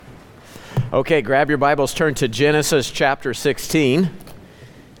Okay, grab your Bibles, turn to Genesis chapter 16.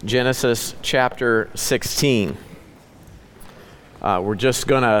 Genesis chapter 16. We're just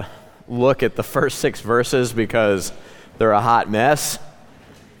going to look at the first 6 verses because they're a hot mess.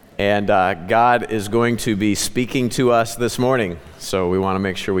 And God is going to be speaking to us this morning. So we want to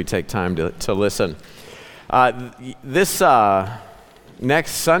make sure we take time to listen. This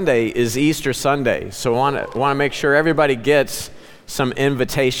next Sunday is Easter Sunday. So I want to make sure everybody gets some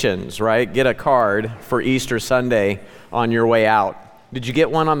invitations, right? Get a card for Easter Sunday on your way out. Did you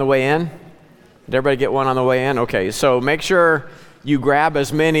get one on the way in? Did everybody get one on the way in? Okay, so make sure you grab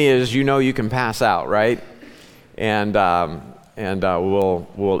as many as you know you can pass out, right? And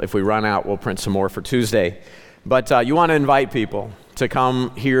we'll if we run out, we'll print some more for Tuesday. But you want to invite people to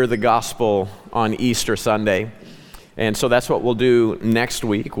come hear the gospel on Easter Sunday. And so that's what we'll do next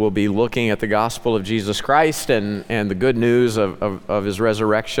week. We'll be looking at the gospel of Jesus Christ and the good news of his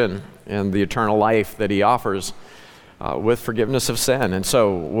resurrection and the eternal life that he offers with forgiveness of sin. And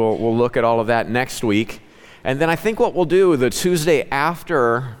so we'll look at all of that next week. And then I think what we'll do the Tuesday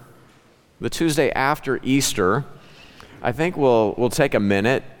after Easter, I think we'll take a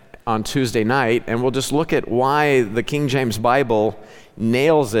minute on Tuesday night and we'll just look at why the King James Bible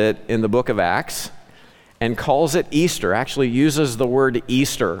nails it in the book of Acts and calls it Easter, actually uses the word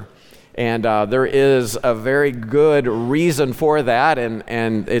Easter. And there is a very good reason for that,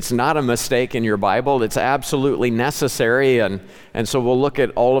 and it's not a mistake in your Bible. It's absolutely necessary, and so we'll look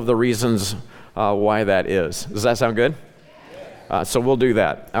at all of the reasons why that is. Does that sound good? So we'll do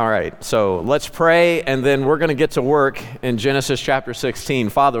that. All right, so let's pray, and then we're going to get to work in Genesis chapter 16.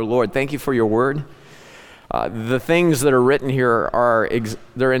 Father, Lord, thank you for your word. The things that are written here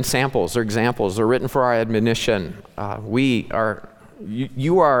they're in samples, they're examples, they're written for our admonition.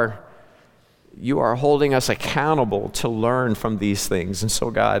 You are holding us accountable to learn from these things. And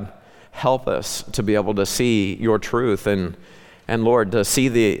so God, help us to be able to see your truth and Lord, to see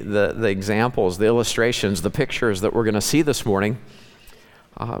the examples, the illustrations, the pictures that we're going to see this morning.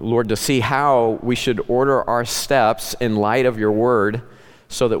 Lord, to see how we should order our steps in light of your word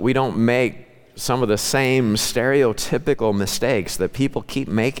so that we don't make some of the same stereotypical mistakes that people keep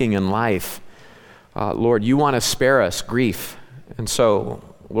making in life. Lord, you want to spare us grief. And so,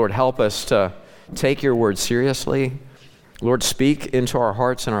 Lord, help us to take your word seriously. Lord, speak into our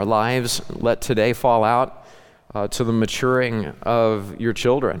hearts and our lives. Let today fall out to the maturing of your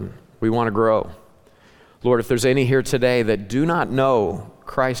children. We want to grow. Lord, if there's any here today that do not know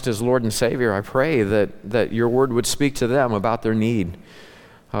Christ as Lord and Savior, I pray that your word would speak to them about their need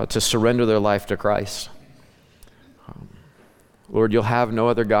to surrender their life to Christ. Lord, you'll have no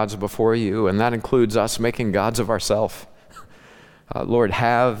other gods before you, and that includes us making gods of ourselves. Lord,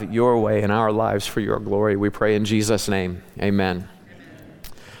 have your way in our lives for your glory. We pray in Jesus' name. Amen.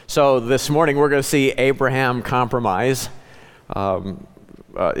 So this morning we're going to see Abraham compromise.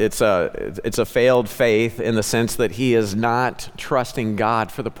 It's a failed faith in the sense that he is not trusting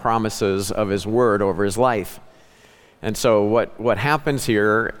God for the promises of his word over his life. And so what happens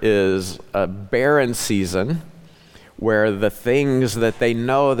here is a barren season where the things that they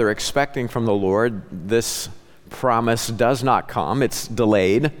know they're expecting from the Lord, this promise does not come. It's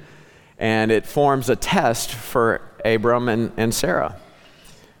delayed, and it forms a test for Abram and Sarah.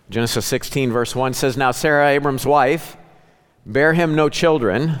 Genesis 16 verse 1 says, "Now Sarah, Abram's wife, bare him no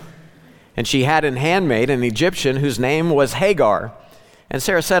children, and she had an handmaid, an Egyptian, whose name was Hagar. And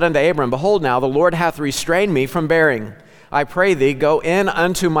Sarah said unto Abram, Behold now, the Lord hath restrained me from bearing. I pray thee, go in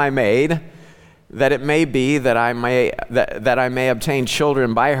unto my maid, that it may be that I may obtain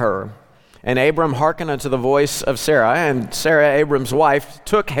children by her. And Abram hearkened unto the voice of Sarah, and Sarah, Abram's wife,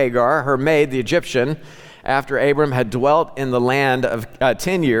 took Hagar, her maid, the Egyptian, after Abram had dwelt in the land of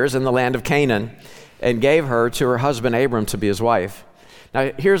 10 years in the land of Canaan, and gave her to her husband Abram to be his wife." Now,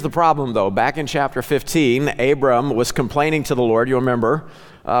 here's the problem, though. Back in chapter 15, Abram was complaining to the Lord. You remember,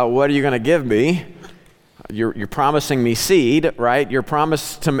 what are you going to give me? You're promising me seed, right? You're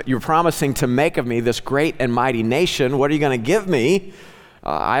promising to make of me this great and mighty nation. What are you going to give me?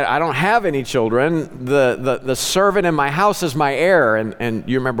 I don't have any children. The servant in my house is my heir. And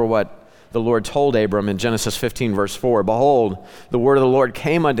you remember what the Lord told Abram in Genesis 15, verse 4. "Behold, the word of the Lord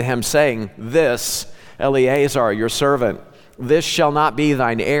came unto him, saying, This, Eleazar, your servant, this shall not be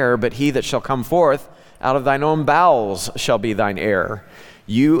thine heir, but he that shall come forth out of thine own bowels shall be thine heir.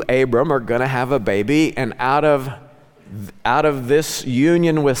 You, Abram, are going to have a baby, and out of this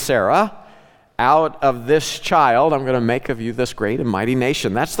union with Sarah, out of this child, I'm going to make of you this great and mighty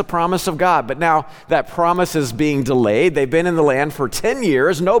nation." That's the promise of God. But now that promise is being delayed. They've been in the land for 10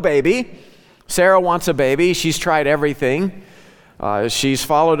 years, no baby. Sarah wants a baby. She's tried everything. She's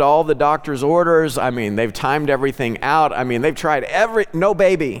followed all the doctor's orders. I mean, they've timed everything out. I mean, they've tried no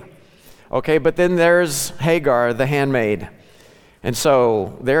baby. Okay, but then there's Hagar, the handmaid. And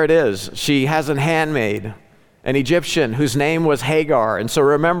so there it is. She has a handmaid, an Egyptian whose name was Hagar. And so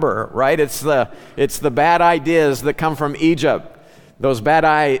remember, right? It's the bad ideas that come from Egypt. Those bad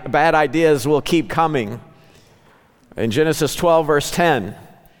ideas will keep coming. In Genesis 12, verse 10,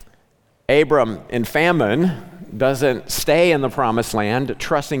 Abram, in famine, doesn't stay in the promised land,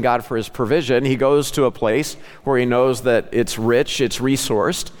 trusting God for his provision. He goes to a place where he knows that it's rich, it's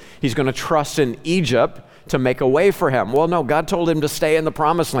resourced. He's going to trust in Egypt to make a way for him. Well, no, God told him to stay in the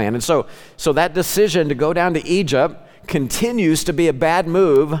promised land. And so that decision to go down to Egypt continues to be a bad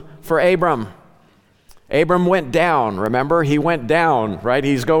move for Abram. Abram went down, remember? He went down, right?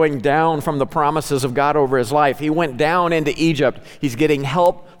 He's going down from the promises of God over his life. He went down into Egypt. He's getting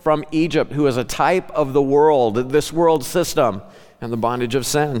help from Egypt, who is a type of the world, this world system, and the bondage of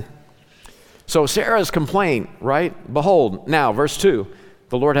sin. So Sarah's complaint, right? Behold, now, verse 2,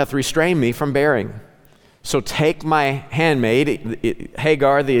 the Lord hath restrained me from bearing. So take my handmaid,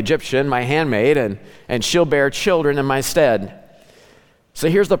 Hagar the Egyptian, my handmaid, and she'll bear children in my stead. So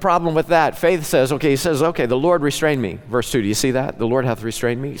here's the problem with that. Faith says, the Lord restrained me. Verse 2, do you see that? The Lord hath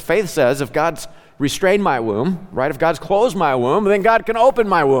restrained me. Faith says, if God's restrained my womb, right? If God's closed my womb, then God can open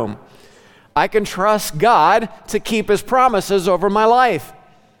my womb. I can trust God to keep his promises over my life.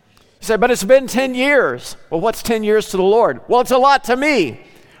 You say, but it's been 10 years. Well, what's 10 years to the Lord? Well, it's a lot to me.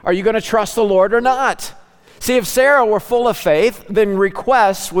 Are you going to trust the Lord or not? See, if Sarah were full of faith, then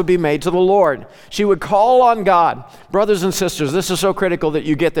requests would be made to the Lord. She would call on God. Brothers and sisters, this is so critical that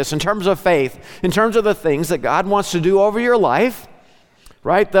you get this. In terms of faith, in terms of the things that God wants to do over your life,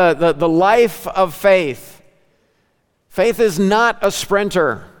 right? The life of faith. Faith is not a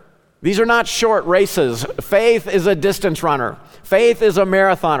sprinter. These are not short races. Faith is a distance runner. Faith is a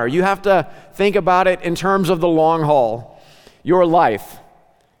marathoner. You have to think about it in terms of the long haul. Your life.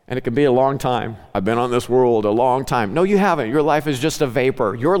 And it can be a long time. I've been on this world a long time. No, you haven't. Your life is just a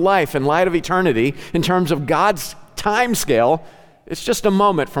vapor. Your life in light of eternity, in terms of God's time scale, it's just a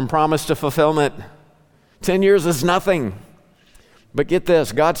moment from promise to fulfillment. 10 years is nothing. But get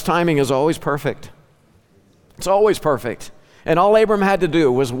this, God's timing is always perfect. It's always perfect. And all Abram had to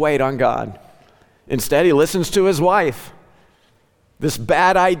do was wait on God. Instead, he listens to his wife. This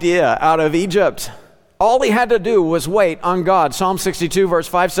bad idea out of Egypt. All he had to do was wait on God. Psalm 62 verse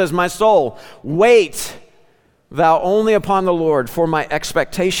 5 says, my soul, wait thou only upon the Lord, for my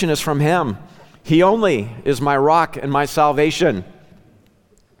expectation is from him. He only is my rock and my salvation.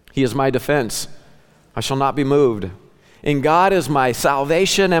 He is my defense. I shall not be moved. In God is my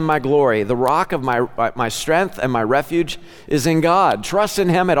salvation and my glory. The rock of my strength and my refuge is in God. Trust in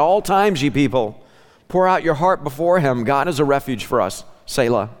him at all times, ye people. Pour out your heart before him. God is a refuge for us.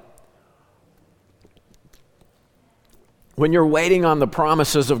 Selah. When you're waiting on the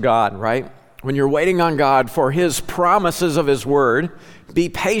promises of God, right? When you're waiting on God for his promises of his word, be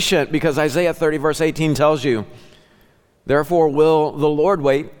patient, because Isaiah 30 verse 18 tells you, therefore will the Lord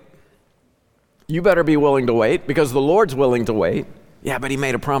wait. You better be willing to wait, because the Lord's willing to wait. Yeah, but he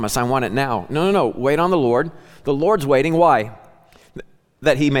made a promise. I want it now. No. Wait on the Lord. The Lord's waiting. Why?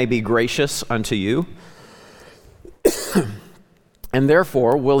 That he may be gracious unto you. And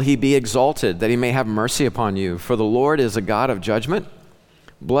therefore will he be exalted, that he may have mercy upon you. For the Lord is a God of judgment.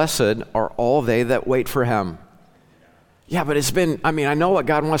 Blessed are all they that wait for him. Yeah, but I know what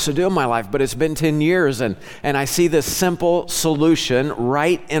God wants to do in my life, but it's been 10 years and I see this simple solution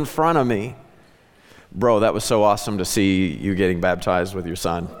right in front of me. Bro, that was so awesome to see you getting baptized with your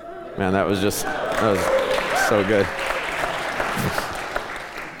son. Man, that was so good.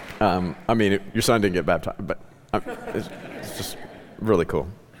 Your son didn't get baptized, but it's just really cool.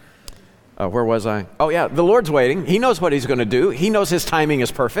 Where was I? Oh yeah, the Lord's waiting. He knows what he's going to do. He knows his timing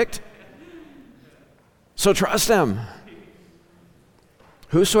is perfect. So trust him.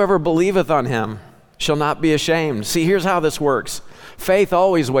 Whosoever believeth on him shall not be ashamed. See, here's how this works. Faith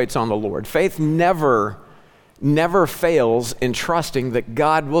always waits on the Lord. Faith never fails in trusting that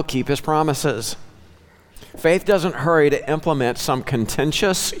God will keep his promises. Faith doesn't hurry to implement some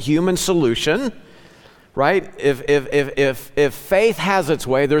contentious human solution. Right? If faith has its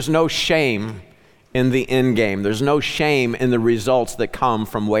way, there's no shame in the end game. There's no shame in the results that come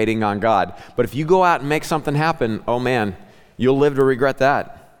from waiting on God. But if you go out and make something happen, oh man, you'll live to regret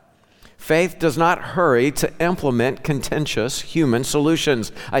that. Faith does not hurry to implement contentious human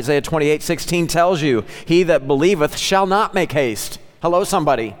solutions. Isaiah 28:16 tells you, he that believeth shall not make haste. Hello,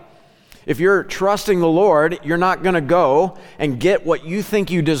 somebody. If you're trusting the Lord, you're not going to go and get what you think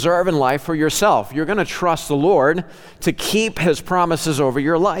you deserve in life for yourself. You're going to trust the Lord to keep his promises over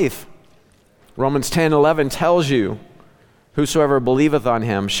your life. Romans 10:11 tells you, whosoever believeth on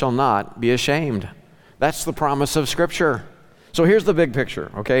him shall not be ashamed. That's the promise of Scripture. So here's the big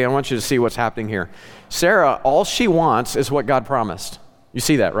picture, okay? I want you to see what's happening here. Sarah, all she wants is what God promised. You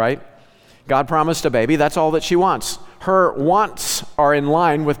see that, right? God promised a baby. That's all that she wants. Her wants are in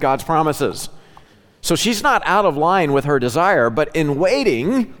line with God's promises. So she's not out of line with her desire, but in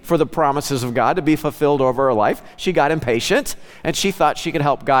waiting for the promises of God to be fulfilled over her life, she got impatient and she thought she could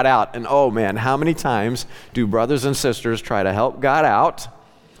help God out. And oh man, how many times do brothers and sisters try to help God out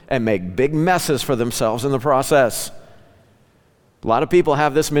and make big messes for themselves in the process? A lot of people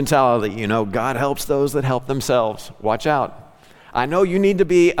have this mentality, God helps those that help themselves. Watch out. I know you need to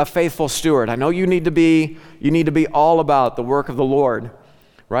be a faithful steward. I know you need to be all about the work of the Lord,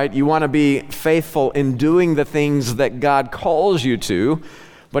 right? You want to be faithful in doing the things that God calls you to,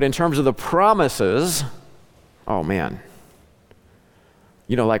 but in terms of the promises, oh man,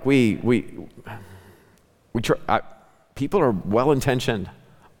 like people are well-intentioned.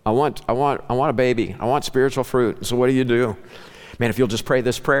 I want a baby. I want spiritual fruit. So what do? Man, if you'll just pray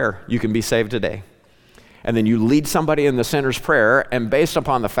this prayer, you can be saved today. And then you lead somebody in the sinner's prayer, and based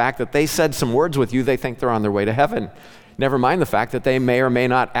upon the fact that they said some words with you, they think they're on their way to heaven. Never mind the fact that they may or may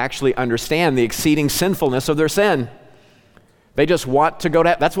not actually understand the exceeding sinfulness of their sin. They just want to go to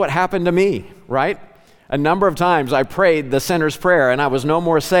heaven. That's what happened to me, right? A number of times I prayed the sinner's prayer, and I was no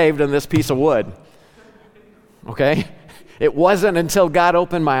more saved than this piece of wood. Okay? It wasn't until God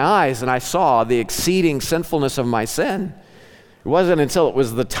opened my eyes and I saw the exceeding sinfulness of my sin. It wasn't until it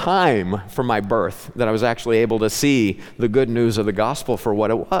was the time for my birth that I was actually able to see the good news of the gospel for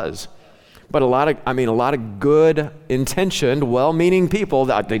what it was. But a lot of good intentioned, well-meaning people,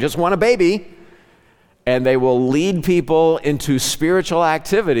 they just want a baby, and they will lead people into spiritual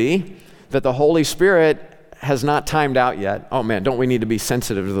activity that the Holy Spirit has not timed out yet. Oh man, don't we need to be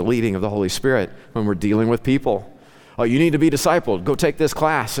sensitive to the leading of the Holy Spirit when we're dealing with people? Oh, you need to be discipled. Go take this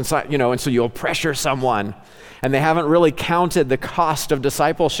class. And so you'll pressure someone. And they haven't really counted the cost of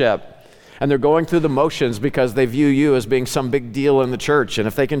discipleship. And they're going through the motions because they view you as being some big deal in the church. And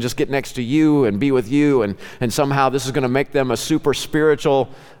if they can just get next to you and be with you, and somehow this is going to make them a super spiritual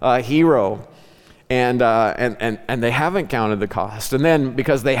hero. And they haven't counted the cost. And then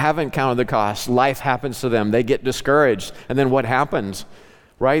because they haven't counted the cost, life happens to them. They get discouraged. And then what happens?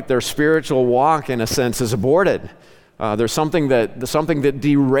 Right? Their spiritual walk, in a sense, is aborted. There's something that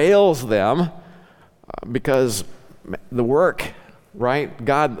derails them. Because the work, right?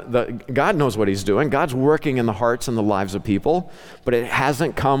 God knows what he's doing. God's working in the hearts and the lives of people, but it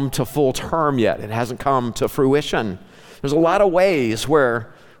hasn't come to full term yet. It hasn't come to fruition. There's a lot of ways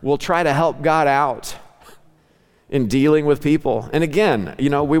where we'll try to help God out in dealing with people. And again,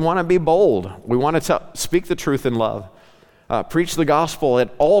 we want to be bold. We want to speak the truth in love. Preach the gospel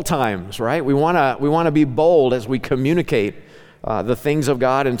at all times, right? We want to be bold as we communicate the things of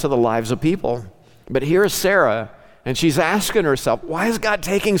God into the lives of people. But here's Sarah, and she's asking herself, why is God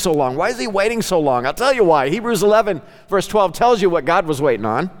taking so long? Why is he waiting so long? I'll tell you why. Hebrews 11, verse 12 tells you what God was waiting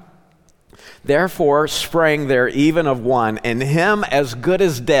on. Therefore sprang there even of one, and him as good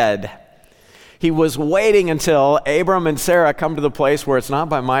as dead. He was waiting until Abram and Sarah come to the place where it's not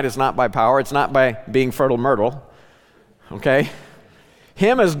by might, it's not by power, it's not by being fertile myrtle. Okay?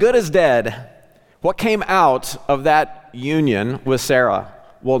 Him as good as dead. What came out of that union with Sarah?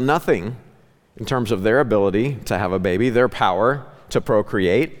 Well, nothing. In terms of their ability to have a baby, their power to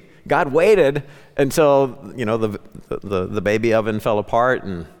procreate. God waited until, the baby oven fell apart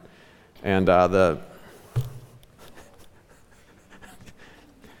and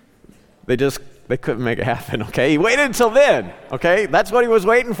they couldn't make it happen, okay? He waited until then, okay? That's what he was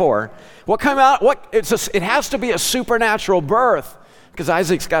waiting for. What came out? It has to be a supernatural birth because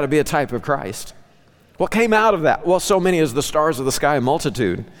Isaac's got to be a type of Christ. What came out of that? Well, so many as the stars of the sky, a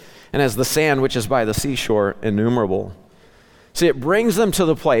multitude. And as the sand which is by the seashore, innumerable. See, it brings them to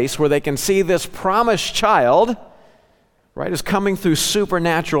the place where they can see this promised child, right, is coming through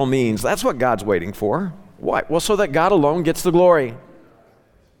supernatural means. That's what God's waiting for. Why? Well, so that God alone gets the glory.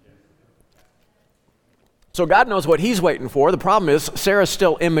 So God knows what he's waiting for. The problem is Sarah's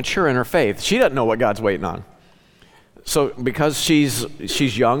still immature in her faith. She doesn't know what God's waiting on. So because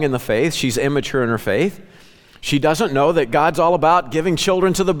she's young in the faith, she's immature in her faith, she doesn't know that God's all about giving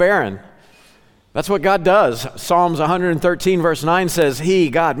children to the barren. That's what God does. Psalms 113 verse 9 says, He,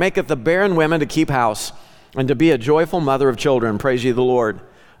 God, maketh the barren women to keep house and to be a joyful mother of children. Praise ye the Lord.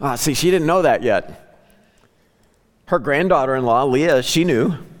 See, she didn't know that yet. Her granddaughter-in-law, Leah, she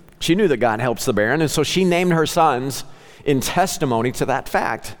knew. She knew that God helps the barren, and so she named her sons in testimony to that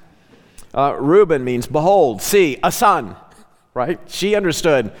fact. Reuben means behold, see, a son, right? She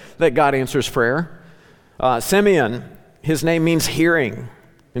understood that God answers prayer. Simeon, his name means hearing,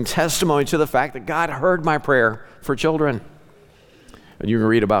 in testimony to the fact that God heard my prayer for children. And you can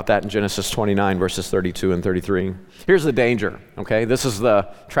read about that in Genesis 29, verses 32 and 33. Here's the danger, okay? This is the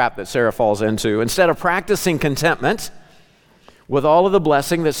trap that Sarah falls into. Instead of practicing contentment with all of the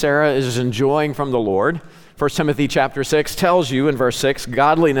blessing that Sarah is enjoying from the Lord, 1 Timothy chapter 6 tells you in verse 6,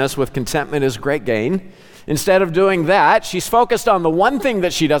 godliness with contentment is great gain. Instead of doing that, she's focused on the one thing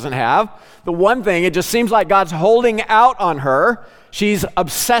that she doesn't have. The one thing, it just seems like God's holding out on her. She's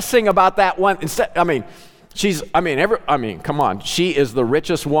obsessing about that one. Come on. She is the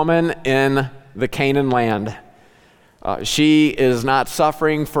richest woman in the Canaan land. She is not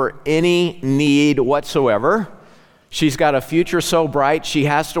suffering for any need whatsoever. She's got a future so bright, she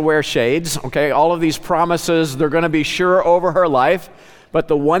has to wear shades, okay? All of these promises, they're going to be sure over her life. But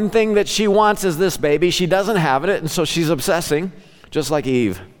the one thing that she wants is this baby. She doesn't have it, and so she's obsessing, just like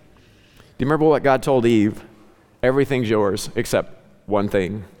Eve. Do you remember what God told Eve? Everything's yours except one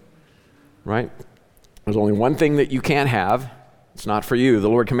thing, right? There's only one thing that you can't have. It's not for you. The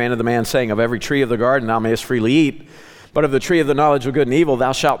Lord commanded the man, saying, of every tree of the garden thou mayest freely eat, but of the tree of the knowledge of good and evil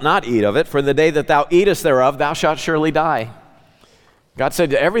thou shalt not eat of it, for the day that thou eatest thereof thou shalt surely die. God said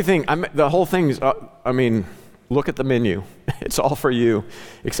to everything, the whole thing, look at the menu. It's all for you,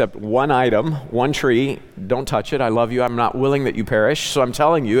 except one item, one tree. Don't touch it. I love you. I'm not willing that you perish. So I'm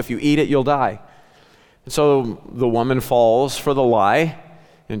telling you, if you eat it, you'll die. And so the woman falls for the lie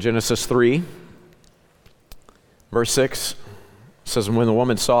in Genesis 3. Verse 6 says, and when the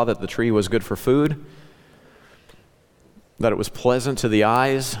woman saw that the tree was good for food, that it was pleasant to the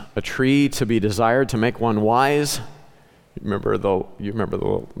eyes, a tree to be desired to make one wise. You remember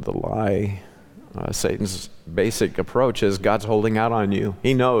the lie. Satan's basic approach is God's holding out on you.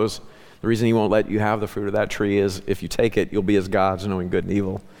 He knows the reason he won't let you have the fruit of that tree is if you take it, you'll be as gods, knowing good and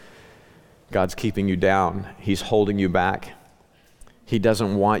evil. God's keeping you down. He's holding you back. He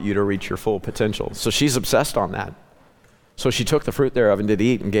doesn't want you to reach your full potential. So she's obsessed on that. So she took the fruit thereof and did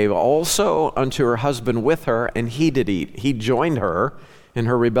eat, and gave also unto her husband with her, and he did eat. He joined her in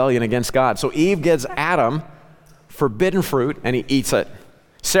her rebellion against God. So Eve gives Adam forbidden fruit, and he eats it.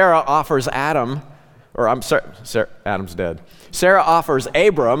 Sarah offers Adam's dead. Sarah offers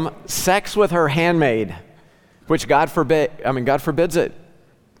Abram sex with her handmaid, which God forbids it.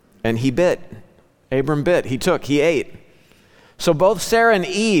 And he bit. Abram bit. He took. He ate. So both Sarah and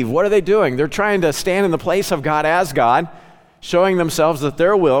Eve, what are they doing? They're trying to stand in the place of God as God, showing themselves that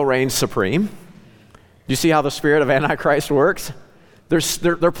their will reigns supreme. Do you see how the spirit of Antichrist works?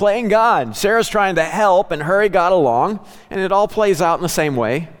 They're playing God. Sarah's trying to help and hurry God along, and it all plays out in the same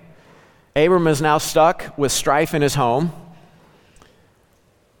way. Abram is now stuck with strife in his home.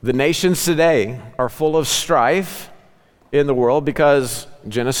 The nations today are full of strife in the world because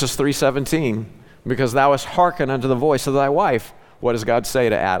Genesis 3:17, because thou hast hearkened unto the voice of thy wife. What does God say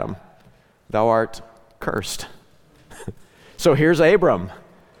to Adam? Thou art cursed. So here's Abram.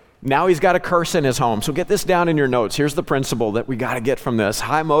 Now he's got a curse in his home. So get this down in your notes. Here's the principle that we got to get from this.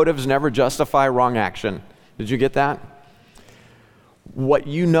 High motives never justify wrong action. Did you get that? What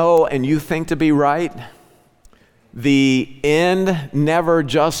you know and you think to be right, the end never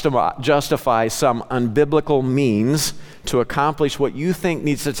justifies some unbiblical means to accomplish what you think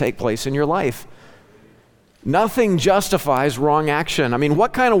needs to take place in your life. Nothing justifies wrong action.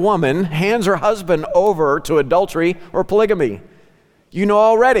 What kind of woman hands her husband over to adultery or polygamy? You know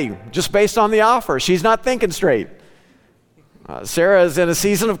already, just based on the offer. She's not thinking straight. Sarah is in a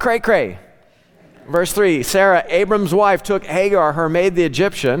season of cray-cray. Verse 3, Sarah, Abram's wife, took Hagar, her maid the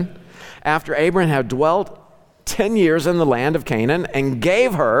Egyptian, after Abram had dwelt 10 years in the land of Canaan, and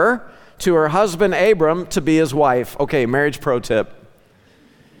gave her to her husband Abram to be his wife. Okay, marriage pro tip.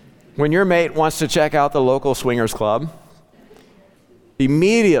 When your mate wants to check out the local swingers club,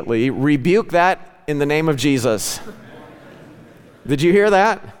 immediately rebuke that in the name of Jesus. Did you hear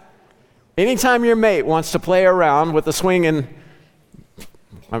that? Anytime your mate wants to play around with the swinging,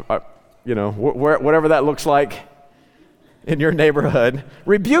 whatever that looks like in your neighborhood,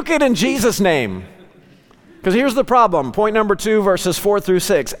 rebuke it in Jesus' name. Because here's the problem. Point number 2, verses 4 through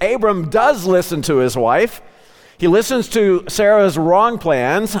 6. Abram does listen to his wife. He listens to Sarah's wrong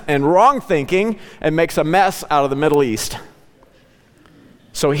plans and wrong thinking and makes a mess out of the Middle East.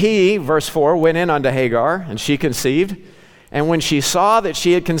 So he, verse 4, went in unto Hagar, and she conceived. And when she saw that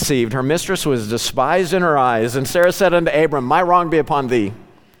she had conceived, her mistress was despised in her eyes. And Sarah said unto Abram, my wrong be upon thee.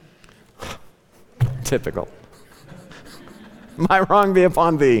 Typical. My wrong be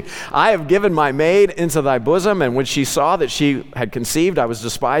upon thee. I have given my maid into thy bosom, and when she saw that she had conceived, I was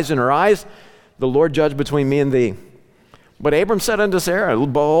despised in her eyes. The Lord judged between me and thee. But Abram said unto Sarah,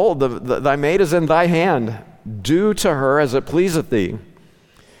 behold, thy maid is in thy hand. Do to her as it pleaseth thee.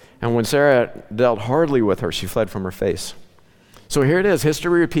 And when Sarah dealt hardly with her, she fled from her face. So here it is.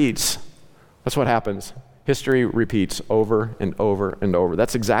 History repeats. That's what happens. History repeats over and over and over.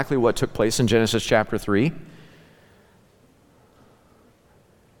 That's exactly what took place in Genesis chapter 3.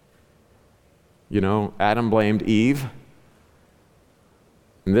 You know, Adam blamed Eve.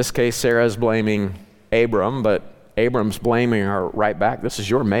 In this case, Sarah's blaming Abram, but Abram's blaming her right back. This is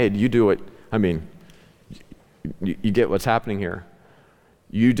your maid. You do it. I mean, you get what's happening here.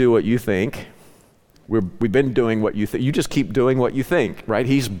 You do what you think. We've been doing what you think. You just keep doing what you think, right?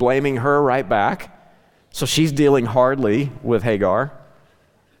 He's blaming her right back. So she's dealing hardly with Hagar.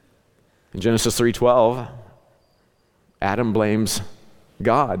 In Genesis 3:12, Adam blames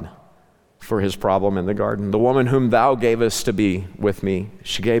God for his problem in the garden. The woman whom thou gavest to be with me,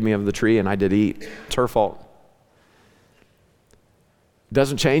 she gave me of the tree and I did eat. It's her fault.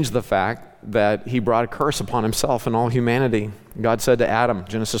 Doesn't change the fact that he brought a curse upon himself and all humanity. God said to Adam,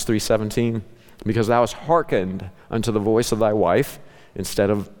 Genesis 3:17, because thou hast hearkened unto the voice of thy wife, instead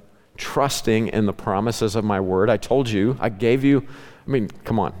of trusting in the promises of my word. I told you, I gave you, I mean,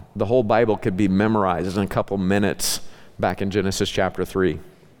 come on, the whole Bible could be memorized in a couple minutes back in Genesis chapter 3.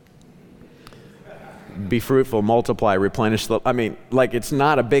 Be fruitful, multiply, replenish it's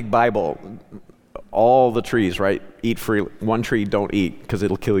not a big Bible. All the trees, right? Eat freely. One tree, don't eat because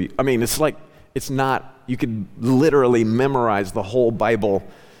it'll kill you. I mean, it's not, you could literally memorize the whole Bible.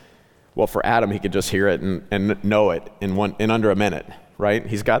 Well, for Adam, he could just hear it and know it in under a minute, right?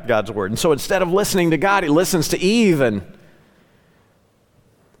 He's got God's word. And so instead of listening to God, he listens to Eve, and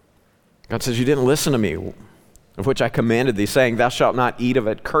God says, you didn't listen to me, of which I commanded thee, saying, thou shalt not eat of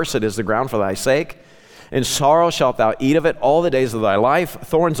it. Cursed is the ground for thy sake. In sorrow shalt thou eat of it all the days of thy life.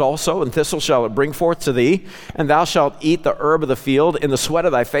 Thorns also and thistles shall it bring forth to thee. And thou shalt eat the herb of the field. In the sweat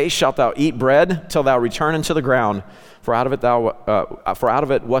of thy face shalt thou eat bread till thou return into the ground. For out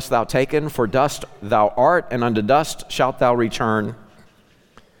of it wast thou taken. For dust thou art, and unto dust shalt thou return.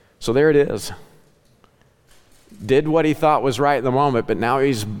 So there it is. Did what he thought was right in the moment, but now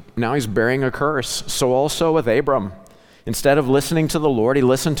he's bearing a curse. So also with Abram. Instead of listening to the Lord, he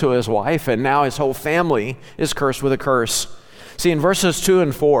listened to his wife, and now his whole family is cursed with a curse. See, in verses 2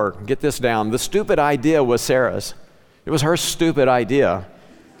 and 4, get this down, the stupid idea was Sarah's. It was her stupid idea.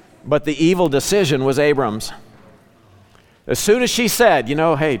 But the evil decision was Abram's. As soon as she said,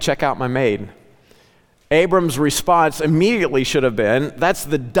 hey, check out my maid, Abram's response immediately should have been, that's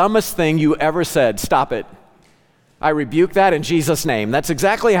the dumbest thing you ever said. Stop it. I rebuke that in Jesus' name. That's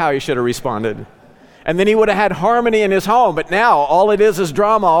exactly how he should have responded. And then he would have had harmony in his home, but now all it is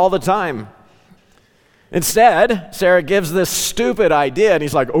drama all the time. Instead, Sarah gives this stupid idea, and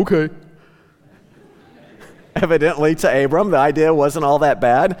he's like, okay. Evidently, to Abram, the idea wasn't all that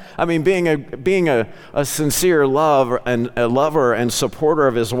bad. I mean, being a sincere lover and supporter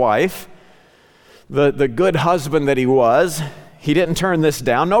of his wife, the good husband that he was, he didn't turn this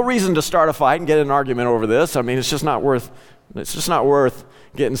down. No reason to start a fight and get an argument over this. I mean, it's just not worth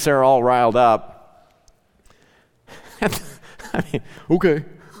getting Sarah all riled up. Okay.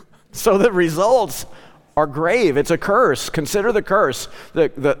 So the results are grave. It's a curse. Consider the curse.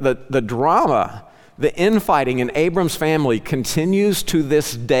 The drama, the infighting in Abram's family continues to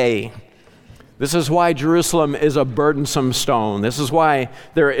this day. This is why Jerusalem is a burdensome stone. This is why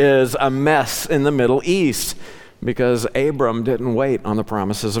there is a mess in the Middle East, because Abram didn't wait on the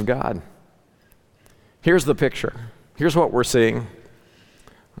promises of God. Here's the picture. Here's what we're seeing.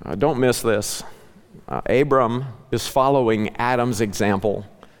 Don't miss this. Abram is following Adam's example,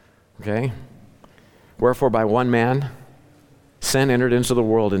 okay? Wherefore by one man sin entered into the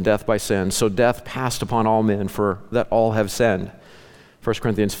world, and death by sin. So death passed upon all men, for that all have sinned. 1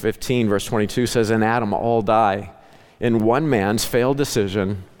 Corinthians 15 verse 22 says, in Adam all die. In one man's failed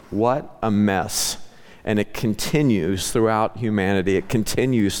decision, what a mess. And it continues throughout humanity. It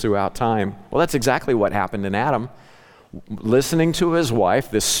continues throughout time. Well, that's exactly what happened in Adam. Listening to his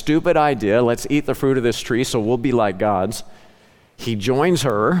wife, this stupid idea, let's eat the fruit of this tree so we'll be like gods. He joins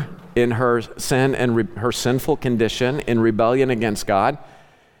her in her sin and her sinful condition in rebellion against God,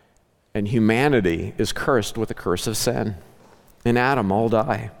 and humanity is cursed with the curse of sin. In Adam, all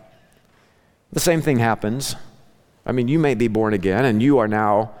die. The same thing happens. I mean, you may be born again, and you are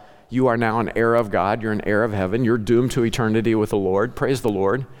now an heir of God. You're an heir of heaven. You're doomed to eternity with the Lord. Praise the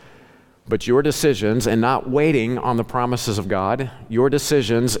Lord. But your decisions in not waiting on the promises of God, your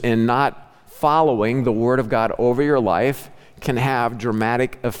decisions in not following the Word of God over your life can have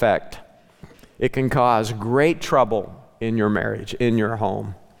dramatic effect. It can cause great trouble in your marriage, in your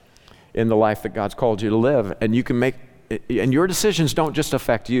home, in the life that God's called you to live. And you can make, and your decisions don't just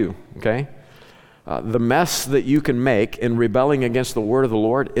affect you, okay? The mess that you can make in rebelling against the word of the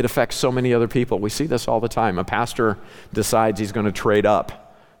Lord, it affects so many other people. We see this all the time. A pastor decides he's going to trade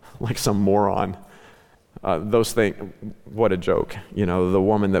up like some moron. Those things, what a joke. You know, the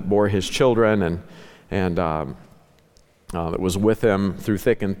woman that bore his children and that was with him through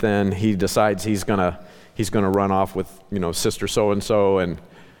thick and thin, he decides he's gonna run off with, you know, sister so-and-so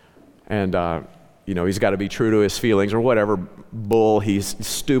and you know, he's got to be true to his feelings or whatever he's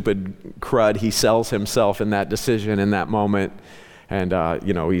stupid crud. He sells himself in that decision in that moment. And,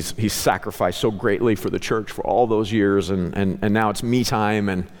 you know, he's sacrificed so greatly for the church for all those years. And now it's me time.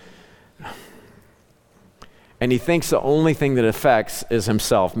 And he thinks the only thing that affects is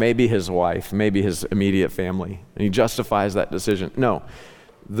himself, maybe his wife, maybe his immediate family. And he justifies that decision. No,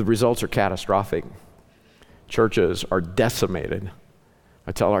 the results are catastrophic. Churches are decimated.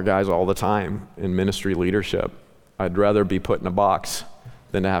 I tell our guys all the time in ministry leadership, I'd rather be put in a box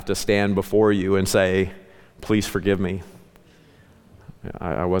than to have to stand before you and say, please forgive me.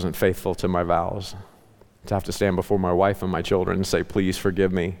 I wasn't faithful to my vows. To have to stand before my wife and my children and say, please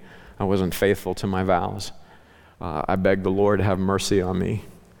forgive me. I wasn't faithful to my vows. I beg the Lord to have mercy on me.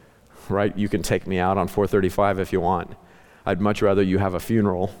 Right? You can take me out on 435 if you want. I'd much rather you have a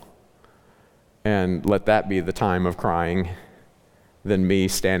funeral and let that be the time of crying than me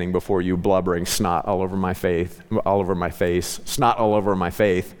standing before you blubbering snot all over my face, snot all over my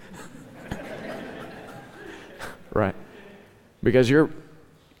faith. Right? Because your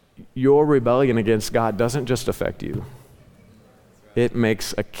rebellion against God doesn't just affect you. It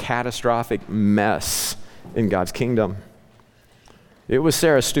makes a catastrophic mess in God's kingdom. It was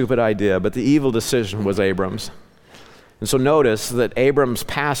Sarah's stupid idea, but the evil decision was Abram's. And so notice that Abram's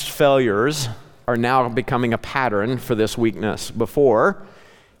past failures are now becoming a pattern for this weakness. Before,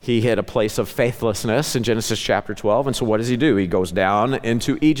 he hit a place of faithlessness in Genesis chapter 12, and so what does he do? He goes down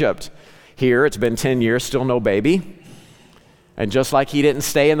into Egypt. Here, it's been 10 years, still no baby. And just like he didn't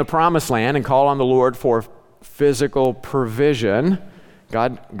stay in the promised land and call on the Lord for physical provision,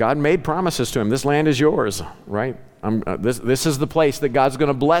 God made promises to him. This land is yours, right? This is the place that God's going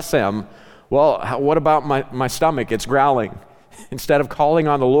to bless him. Well, what about my stomach? It's growling. Instead of calling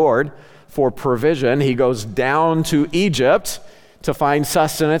on the Lord for provision, he goes down to Egypt to find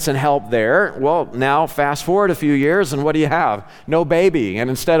sustenance and help there. Well, now fast forward a few years, and what do you have? No baby. And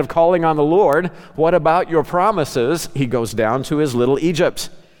instead of calling on the Lord, what about your promises? He goes down to his little Egypt.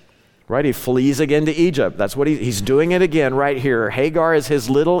 Right? He flees again to Egypt. That's what he's doing it again right here. Hagar is his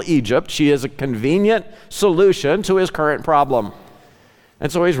little Egypt. She is a convenient solution to his current problem.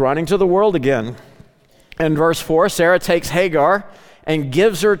 And so he's running to the world again. In verse 4, Sarah takes Hagar and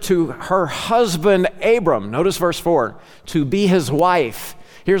gives her to her husband Abram. Notice verse 4, to be his wife.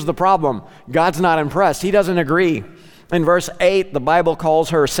 Here's the problem. God's not impressed. He doesn't agree. In verse 8, the Bible calls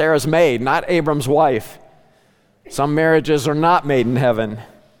her Sarah's maid, not Abram's wife. Some marriages are not made in heaven.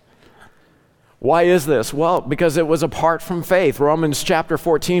 Why is this? Well, because it was apart from faith. Romans chapter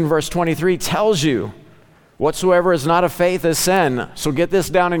 14, verse 23 tells you, whatsoever is not of faith is sin. So get this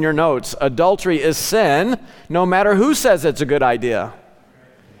down in your notes. Adultery is sin, no matter who says it's a good idea.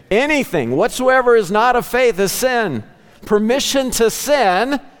 Anything, whatsoever is not of faith is sin. Permission to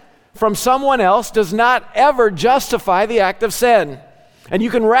sin from someone else does not ever justify the act of sin. And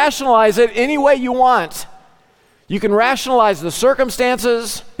you can rationalize it any way you want. You can rationalize the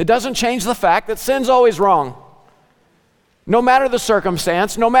circumstances. It doesn't change the fact that sin's always wrong. No matter the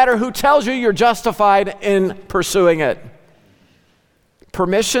circumstance, no matter who tells you you're justified in pursuing it.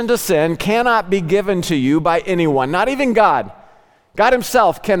 Permission to sin cannot be given to you by anyone, not even God. God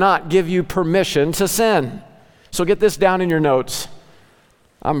himself cannot give you permission to sin. So get this down in your notes.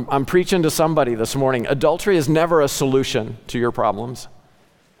 I'm preaching to somebody this morning. Adultery is never a solution to your problems.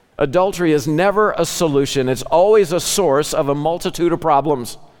 Adultery is never a solution. It's always a source of a multitude of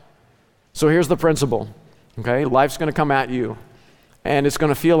problems. So here's the principle, okay? Life's going to come at you, and it's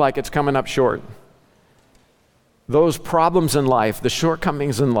going to feel like it's coming up short. Those problems in life, the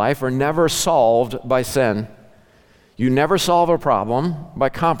shortcomings in life, are never solved by sin. You never solve a problem by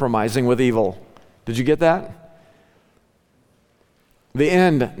compromising with evil. Did you get that? The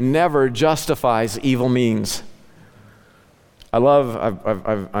end never justifies evil means.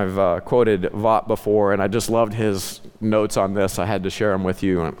 I've quoted Vaught before, and I just loved his notes on this. I had to share them with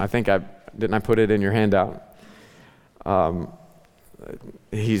you. I think I put it in your handout.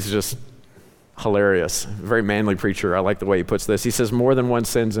 He's just hilarious. Very manly preacher. I like the way he puts this. He says more than one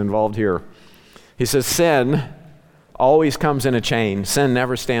sin's involved here. He says sin always comes in a chain. Sin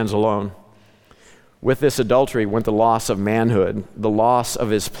never stands alone. With this adultery went the loss of manhood, the loss of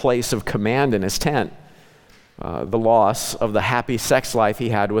his place of command in his tent, the loss of the happy sex life he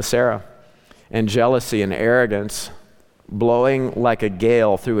had with Sarah, and jealousy and arrogance blowing like a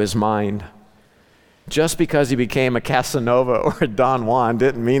gale through his mind. Just because he became a Casanova or a Don Juan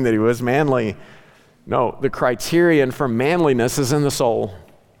didn't mean that he was manly. No, the criterion for manliness is in the soul.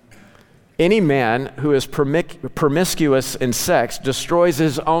 Any man who is promiscuous in sex destroys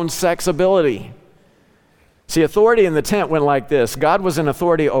his own sex ability. See, authority in the tent went like this. God was in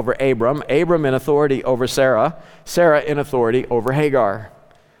authority over Abram in authority over Sarah in authority over Hagar.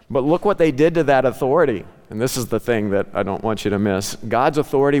 But look what they did to that authority. And this is the thing that I don't want you to miss. God's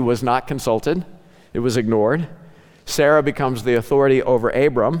authority was not consulted. It was ignored. Sarah becomes the authority over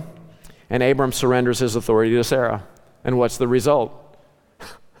Abram, and Abram surrenders his authority to Sarah. And what's the result?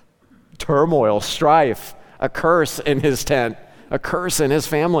 Turmoil, strife, a curse in his tent, a curse in his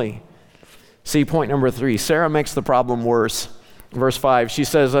family. See, point number 3, Sarah makes the problem worse. Verse 5, she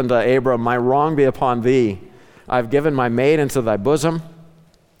says unto Abram, my wrong be upon thee. I've given my maid into thy bosom.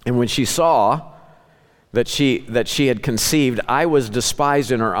 And when she saw that she had conceived, I was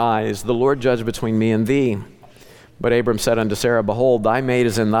despised in her eyes. The Lord judged between me and thee. But Abram said unto Sarah, behold, thy maid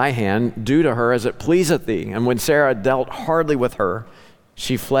is in thy hand. Do to her as it pleaseth thee. And when Sarah dealt hardly with her,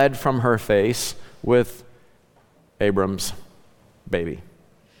 she fled from her face with Abram's baby.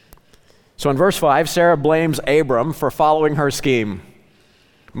 So in verse 5, Sarah blames Abram for following her scheme.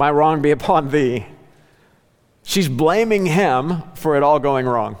 My wrong be upon thee. She's blaming him for it all going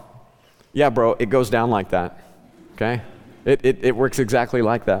wrong. Yeah, bro, it goes down like that, okay? It works exactly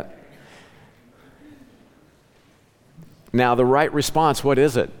like that. Now, the right response, what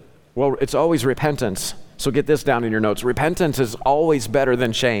is it? Well, it's always repentance. So get this down in your notes. Repentance is always better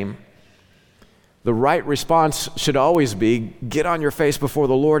than shame. The right response should always be, get on your face before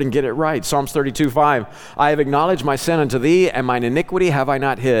the Lord and get it right. Psalms 32:5, I have acknowledged my sin unto thee, and mine iniquity have I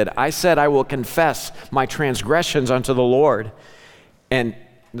not hid. I said, I will confess my transgressions unto the Lord. And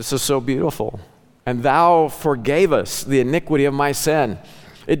this is so beautiful. And thou forgavest the iniquity of my sin.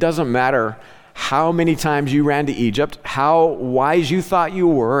 It doesn't matter how many times you ran to Egypt, how wise you thought you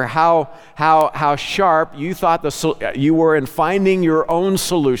were, how sharp you thought you were in finding your own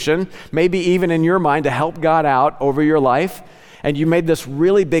solution, maybe even in your mind to help God out over your life, and you made this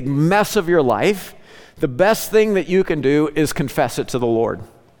really big mess of your life. The best thing that you can do is confess it to the Lord.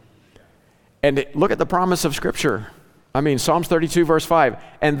 And look at the promise of Scripture. Psalms 32, verse 5,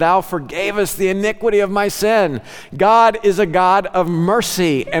 and thou forgavest the iniquity of my sin. God is a God of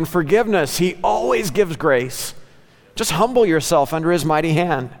mercy and forgiveness. He always gives grace. Just humble yourself under his mighty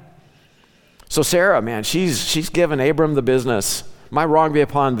hand. So Sarah, man, she's given Abram the business. My wrong be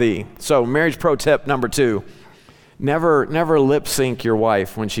upon thee. So marriage pro tip number 2, never lip sync your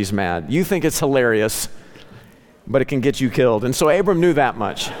wife when she's mad. You think it's hilarious, but it can get you killed. And so Abram knew that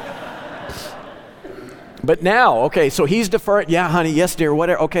much. But now, okay, so he's deferring. Yeah, honey, yes, dear,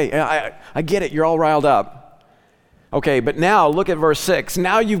 whatever. Okay, I get it. You're all riled up. Okay, but now look at verse 6.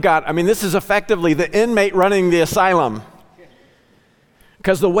 Now you've got, this is effectively the inmate running the asylum.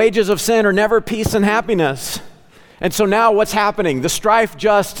 Because the wages of sin are never peace and happiness. And so now what's happening? The strife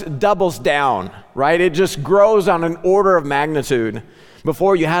just doubles down, right? It just grows on an order of magnitude.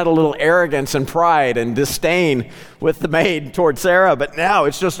 Before you had a little arrogance and pride and disdain with the maid toward Sarah, but now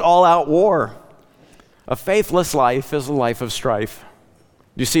it's just all out war. A faithless life is a life of strife.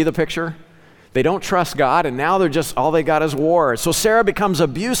 Do you see the picture? They don't trust God, and now they're just, all they got is war. So Sarah becomes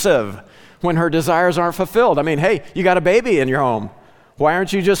abusive when her desires aren't fulfilled. Hey, you got a baby in your home. Why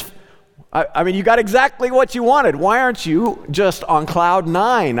aren't you just, you got exactly what you wanted. Why aren't you just on cloud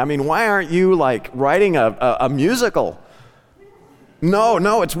 9? Why aren't you writing a musical?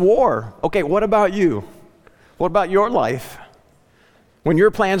 No, it's war. Okay, what about you? What about your life? When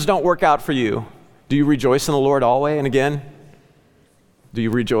your plans don't work out for you, do you rejoice in the Lord always and again? Do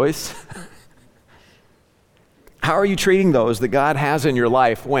you rejoice? How are you treating those that God has in your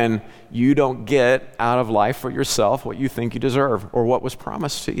life when you don't get out of life for yourself what you think you deserve or what was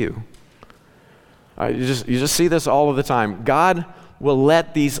promised to you? You just see this all of the time. God will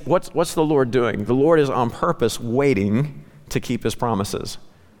let these, what's the Lord doing? The Lord is on purpose waiting to keep his promises.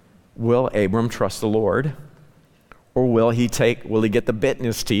 Will Abram trust the Lord? Or will he get the bit in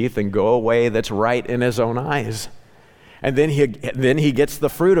his teeth and go a way that's right in his own eyes? And then he gets the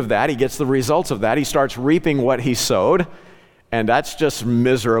fruit of that. He gets the results of that. He starts reaping what he sowed, and that's just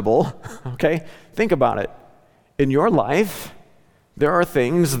miserable, okay? Think about it. In your life, there are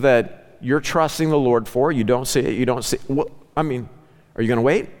things that you're trusting the Lord for. You don't see it. Are you going to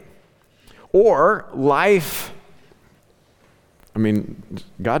wait? Or life I mean,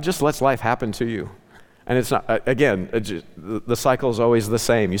 God just lets life happen to you. And it's not, again, the cycle is always the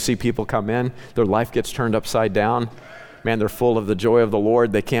same. You see people come in, their life gets turned upside down. Man, they're full of the joy of the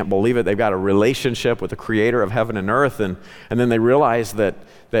Lord. They can't believe it. They've got a relationship with the creator of heaven and earth. And then they realize that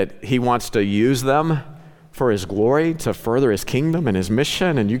he wants to use them for his glory, to further his kingdom and his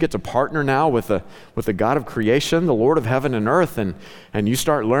mission. And you get to partner now with the God of creation, the Lord of heaven and earth. And you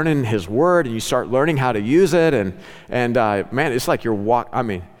start learning his word, and you start learning how to use it. And man, it's like you're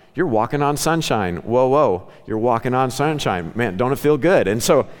walking on sunshine. Whoa, you're walking on sunshine. Man, don't it feel good? And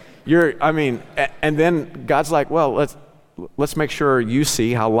so and then God's like, well, let's make sure you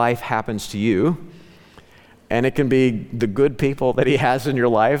see how life happens to you. And it can be the good people that he has in your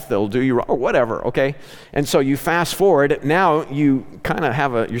life that'll do you wrong, or whatever, okay? And so you fast forward, now you kind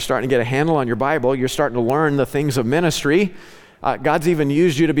of you're starting to get a handle on your Bible, you're starting to learn the things of ministry. God's even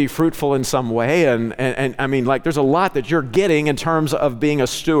used you to be fruitful in some way, and I mean, like, there's a lot that you're getting in terms of being a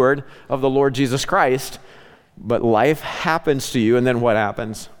steward of the Lord Jesus Christ, but life happens to you, and then what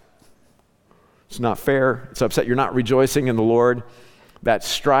happens? It's not fair, it's upset, you're not rejoicing in the Lord. That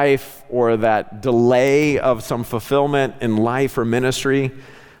strife or that delay of some fulfillment in life or ministry,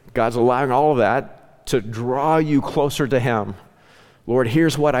 God's allowing all of that to draw you closer to him. Lord,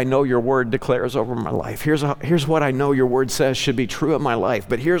 here's what I know your word declares over my life. Here's what I know your word says should be true of my life.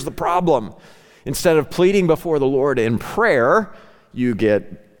 But here's the problem. Instead of pleading before the Lord in prayer, you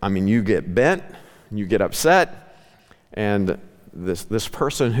get bent, you get upset, and this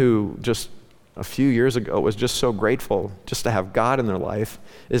person who just a few years ago was just so grateful just to have God in their life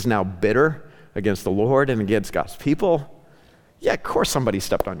is now bitter against the Lord and against God's people. Yeah, of course somebody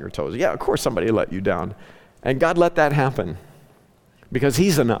stepped on your toes. Yeah, of course somebody let you down. And God let that happen because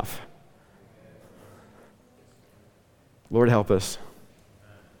he's enough. Lord, help us.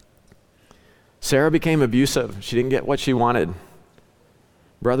 Sarah became abusive. She didn't get what she wanted.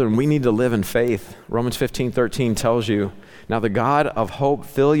 Brethren, we need to live in faith. Romans 15:13 tells you, now the God of hope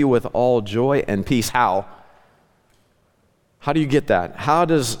fill you with all joy and peace. How? How do you get that? How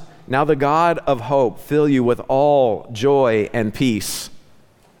does now the God of hope fill you with all joy and peace?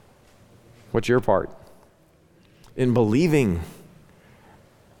 What's your part? In believing.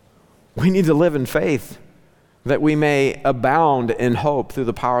 We need to live in faith that we may abound in hope through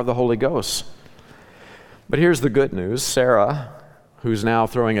the power of the Holy Ghost. But here's the good news. Sarah, who's now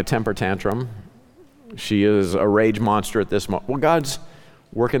throwing a temper tantrum, she is a rage monster at this moment. Well, God's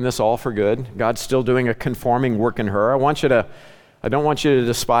working this all for good. God's still doing a conforming work in her. I don't want you to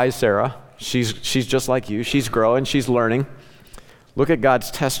despise Sarah. She's just like you. She's growing, she's learning. Look at God's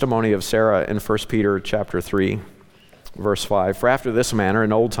testimony of Sarah in 1 Peter chapter 3, verse 5. For after this manner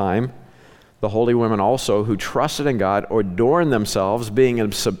in old time, the holy women also who trusted in God adorned themselves, being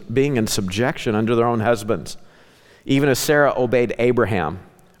in subjection under their own husbands. Even as Sarah obeyed Abraham.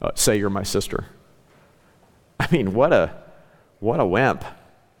 Say you're my sister. I mean, what a wimp.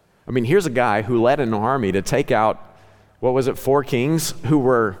 I mean, here's a guy who led an army to take out, 4 kings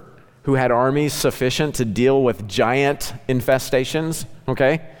who had armies sufficient to deal with giant infestations,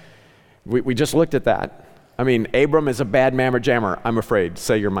 okay? We just looked at that. I mean, Abram is a bad mammer jammer, I'm afraid.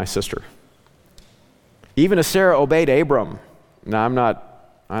 Say you're my sister. Even as Sarah obeyed Abram. Now, I'm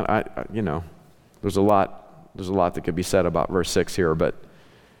not, there's a lot that could be said about verse 6 here, but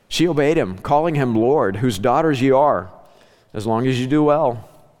she obeyed him, calling him Lord, whose daughters ye are, as long as you do well.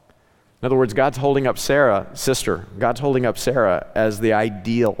 In other words, God's holding up Sarah, sister. God's holding up Sarah as the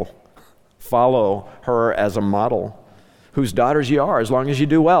ideal. Follow her as a model. Whose daughters ye are, as long as you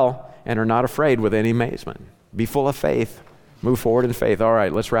do well, and are not afraid with any amazement. Be full of faith. Move forward in faith. All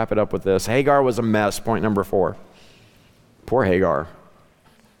right, let's wrap it up with this. Hagar was a mess, point number 4. Poor Hagar.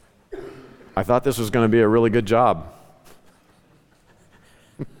 I thought this was going to be a really good job.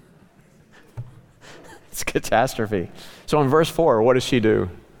 It's a catastrophe. So in verse 4, what does she do?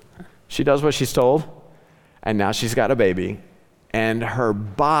 She does what she's told, and now she's got a baby, and her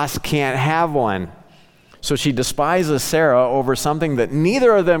boss can't have one. So she despises Sarah over something that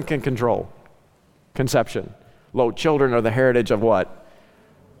neither of them can control. Conception. Lo, children are the heritage of what?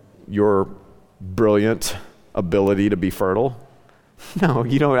 Your brilliant ability to be fertile. No,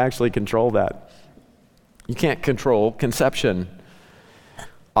 you don't actually control that. You can't control conception.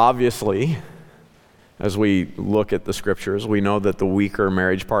 Obviously, as we look at the scriptures, we know that the weaker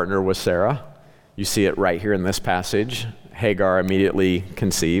marriage partner was Sarah. You see it right here in this passage. Hagar immediately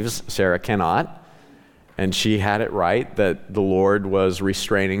conceives. Sarah cannot. And she had it right that the Lord was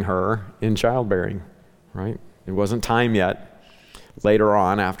restraining her in childbearing, right? It wasn't time yet. Later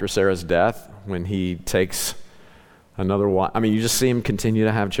on, after Sarah's death, when he takes another one, you just see him continue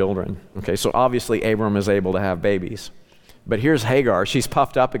to have children. Okay, so obviously Abram is able to have babies. But here's Hagar. She's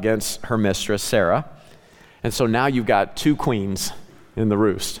puffed up against her mistress, Sarah. And so now you've got two queens in the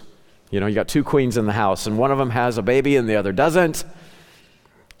roost. You got two queens in the house, and one of them has a baby and the other doesn't.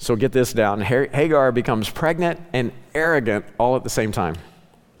 So get this down. Hagar becomes pregnant and arrogant all at the same time.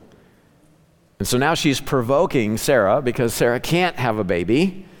 And so now she's provoking Sarah because Sarah can't have a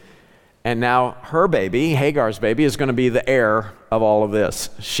baby. And now her baby, Hagar's baby, is going to be the heir of all of this.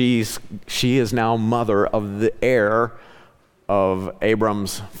 She is now mother of the heir of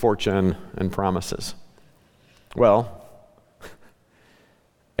Abram's fortune and promises. Well,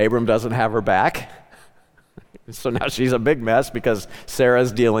 Abram doesn't have her back. So now she's a big mess because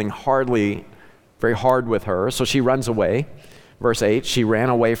Sarah's dealing very hard with her. So she runs away. Verse 8, she ran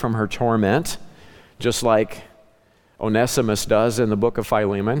away from her torment, just like Onesimus does in the book of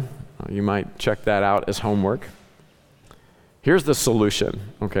Philemon. You might check that out as homework. Here's the solution,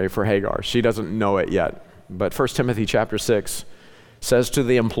 for Hagar. She doesn't know it yet. But 1 Timothy chapter 6 says to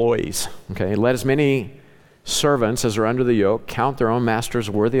the employees, let as many servants as are under the yoke count their own masters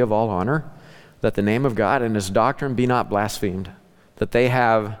worthy of all honor, that the name of God and his doctrine be not blasphemed, that they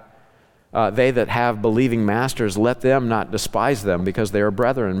that have believing masters, let them not despise them because they are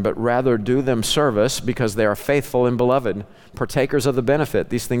brethren, but rather do them service because they are faithful and beloved, partakers of the benefit.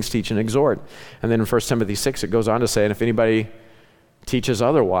 These things teach and exhort. And then in 1 Timothy 6, it goes on to say, and if anybody teaches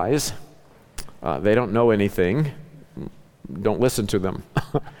otherwise, they don't know anything, don't listen to them.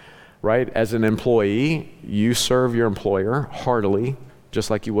 Right? As an employee, you serve your employer heartily,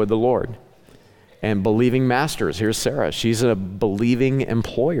 just like you would the Lord. And believing masters, here's Sarah. She's a believing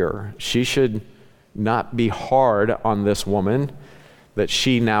employer. She should not be hard on this woman that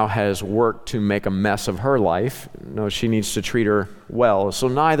she now has worked to make a mess of her life. No, she needs to treat her well. So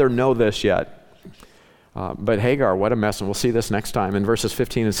neither know this yet. But Hagar, what a mess. And we'll see this next time. In verses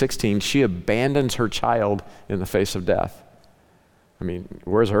 15 and 16, she abandons her child in the face of death. I mean,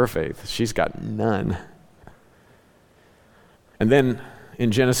 where's her faith? She's got none. And then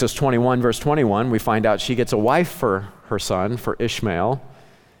in Genesis 21, verse 21, we find out she gets a wife for her son, for Ishmael,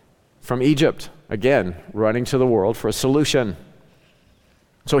 from Egypt. Again, running to the world for a solution.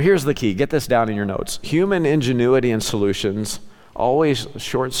 So here's the key. Get this down in your notes. Human ingenuity and solutions always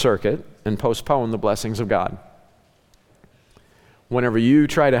short circuit and postpone the blessings of God. Whenever you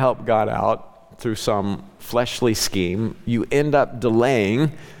try to help God out through some fleshly scheme, you end up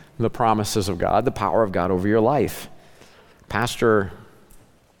delaying the promises of God, the power of God over your life. Pastor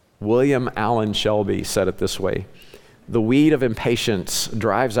William Allen Shelby said it this way: the weed of impatience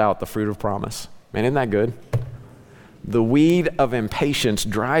drives out the fruit of promise. Man, isn't that good? The weed of impatience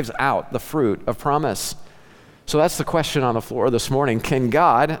drives out the fruit of promise. So that's the question on the floor this morning. Can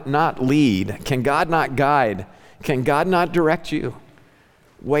God not lead? Can God not guide? Can God not direct you?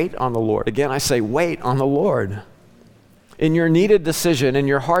 Wait on the Lord. Again, I say wait on the Lord. In your needed decision, in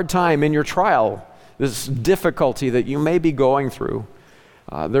your hard time, in your trial, this difficulty that you may be going through,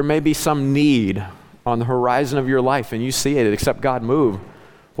 there may be some need on the horizon of your life and you see it, except God move.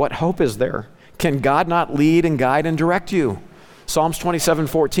 What hope is there? Can God not lead and guide and direct you? Psalms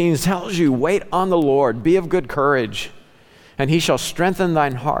 27:14 tells you, wait on the Lord, be of good courage, and he shall strengthen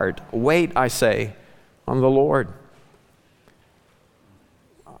thine heart. Wait, I say, on the Lord.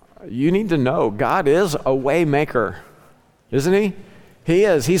 You need to know God is a way maker, isn't he? He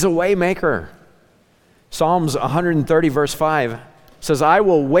is. He's a way maker. Psalms 130 verse 5 says, I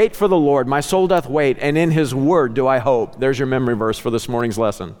will wait for the Lord, my soul doth wait, and in his word do I hope. There's your memory verse for this morning's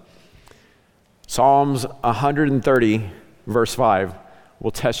lesson. Psalms 130 verse 5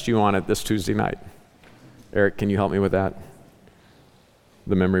 will test you on it this Tuesday night. Eric, can you help me with that?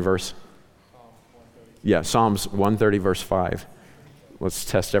 The memory verse? Yeah, Psalms 130 verse 5. Let's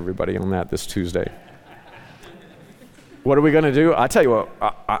test everybody on that this Tuesday. What are we going to do? I tell you what,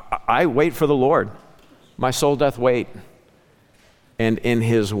 I wait for the Lord. My soul doth wait, and in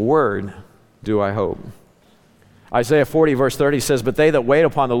his word do I hope. Isaiah 40 verse 30 says, but they that wait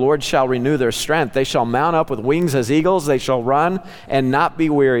upon the Lord shall renew their strength. They shall mount up with wings as eagles. They shall run and not be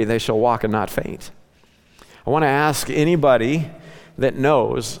weary. They shall walk and not faint. I want to ask anybody that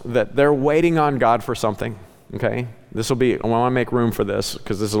knows that they're waiting on God for something, okay? I want to make room for this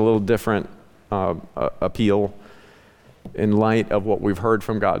because this is a little different appeal in light of what we've heard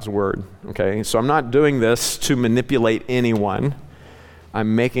from God's word, okay? So I'm not doing this to manipulate anyone.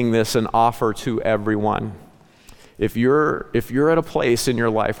 I'm making this an offer to everyone. If you're at a place in your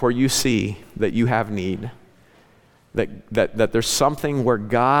life where you see that you have need, that there's something where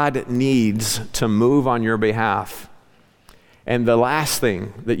God needs to move on your behalf, and the last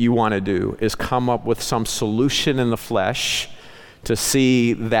thing that you want to do is come up with some solution in the flesh to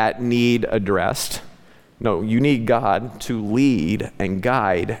see that need addressed, No, you need God to lead and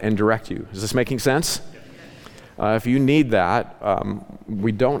guide and direct you. Is this making sense? If you need that,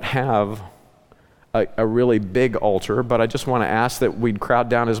 we don't have a really big altar, but I just want to ask that we'd crowd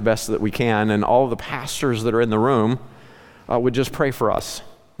down as best that we can, and all of the pastors that are in the room would just pray for us,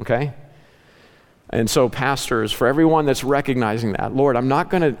 okay? And so pastors, for everyone that's recognizing that, Lord, I'm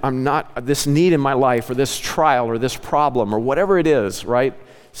not this need in my life or this trial or this problem or whatever it is, right?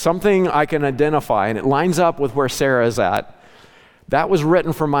 Something I can identify, and it lines up with where Sarah is at. That was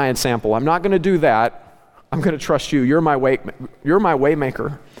written for my example. I'm not going to do that. I'm going to trust you. You're my way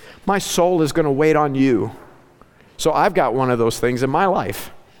maker. My soul is going to wait on you. So I've got one of those things in my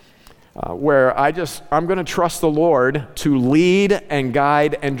life where I'm going to trust the Lord to lead and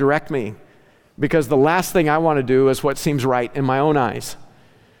guide and direct me, because the last thing I want to do is what seems right in my own eyes.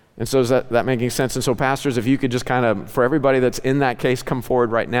 And so is that making sense? And so pastors, if you could just kind of, for everybody that's in that case, come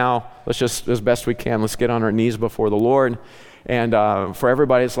forward right now. Let's just, as best we can, let's get on our knees before the Lord. And for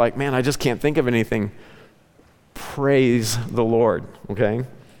everybody, it's like, man, I just can't think of anything. Praise the Lord, okay?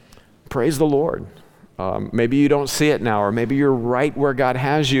 Praise the Lord. Maybe you don't see it now, or maybe you're right where God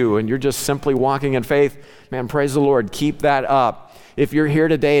has you and you're just simply walking in faith. Man, praise the Lord. Keep that up. If you're here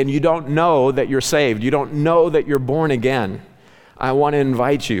today and you don't know that you're saved, you don't know that you're born again, I want to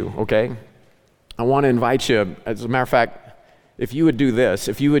invite you, okay? I want to invite you. As a matter of fact, if you would do this,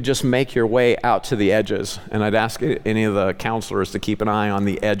 if you would just make your way out to the edges, and I'd ask any of the counselors to keep an eye on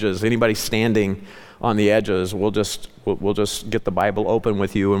the edges. Anybody standing on the edges, we'll just get the Bible open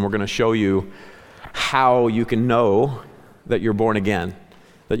with you, and we're going to show you how you can know that you're born again,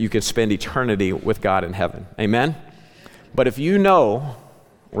 that you can spend eternity with God in heaven. Amen? But if you know,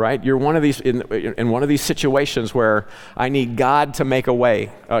 right, you're one of these in one of these situations where I need God to make a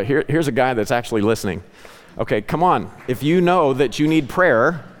way. Here's a guy that's actually listening. Okay, come on. If you know that you need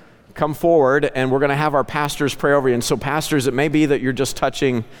prayer, come forward, and we're going to have our pastors pray over you. And so pastors, it may be that you're just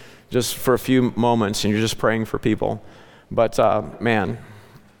touching just for a few moments and you're just praying for people. But man,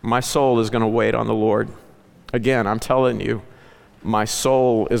 my soul is going to wait on the Lord. Again, I'm telling you, my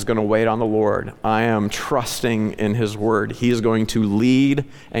soul is going to wait on the Lord. I am trusting in his word. He is going to lead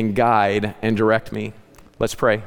and guide and direct me. Let's pray.